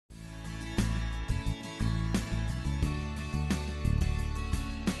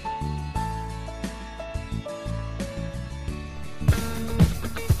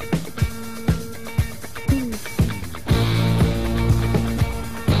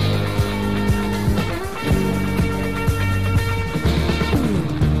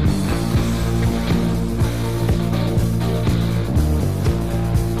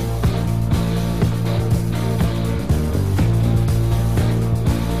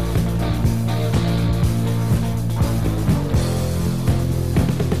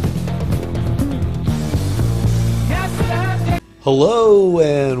Hello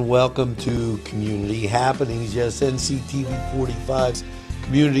and welcome to Community Happenings. Yes, NCTV45’s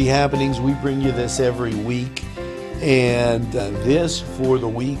Community Happenings. We bring you this every week. And this for the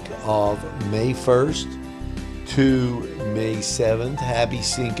week of May 1st to May 7th. Happy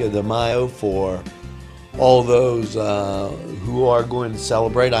Cinco de Mayo for all those who are going to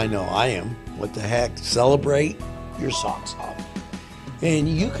celebrate. I know I am. What the heck? Celebrate your socks off. And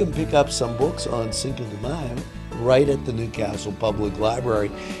you can pick up some books on Cinco de Mayo right at the Newcastle Public Library.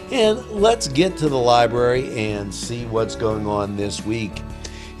 And let's get to the library and see what's going on this week.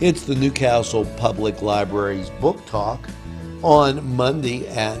 It's the Newcastle Public Library's Book Talk on Monday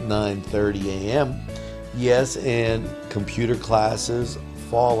at 9:30 a.m. Yes, and computer classes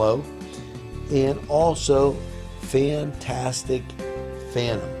follow. And also Fantastic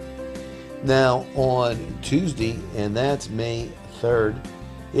Phantom. Now on Tuesday, and that's May 3rd,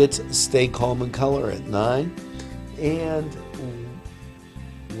 it's Stay Calm and Color at 9 and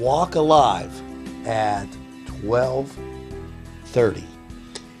Walk Alive at 12:30.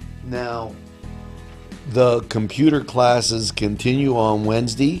 Now, the computer classes continue on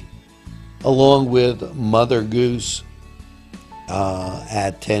Wednesday, along with Mother Goose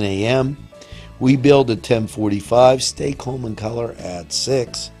at 10 a.m. We Build at 10:45. Stay Calm and Color at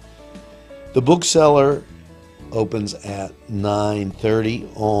 6. The bookseller opens at 9:30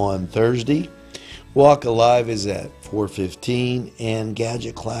 on Thursday. Walk Alive is at 4:15 and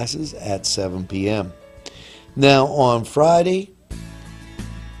gadget classes at 7 p.m. Now on Friday,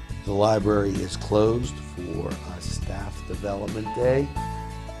 the library is closed for a staff development day,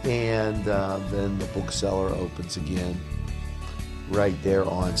 and then the bookseller opens again right there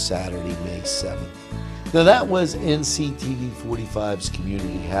on Saturday, May 7th. Now that was NCTV45’s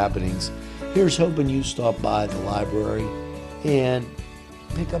Community Happenings. Here's hoping you stop by the library and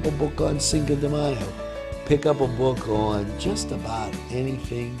pick up a book on Cinco de Mayo. Pick up a book on just about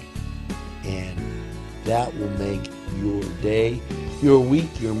anything, and that will make your day, your week,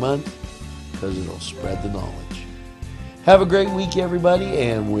 your month, because it'll spread the knowledge. Have a great week, everybody,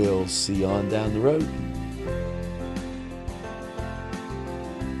 and we'll see you on down the road.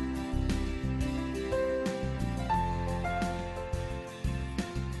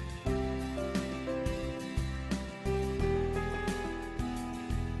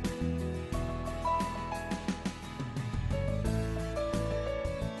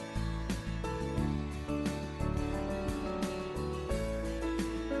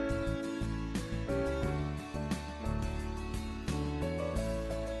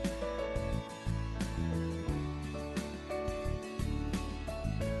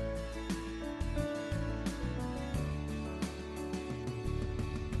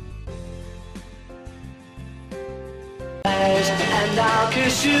 And I'll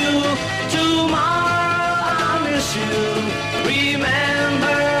kiss you tomorrow. I'll miss you.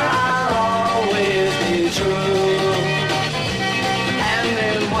 Remember, I'll always be true. And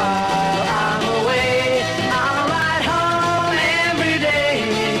then while I'm away, I'll write home every day,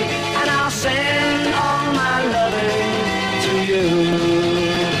 and I'll send all my loving to you.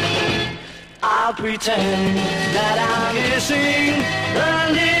 I'll pretend that I'm missing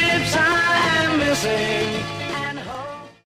the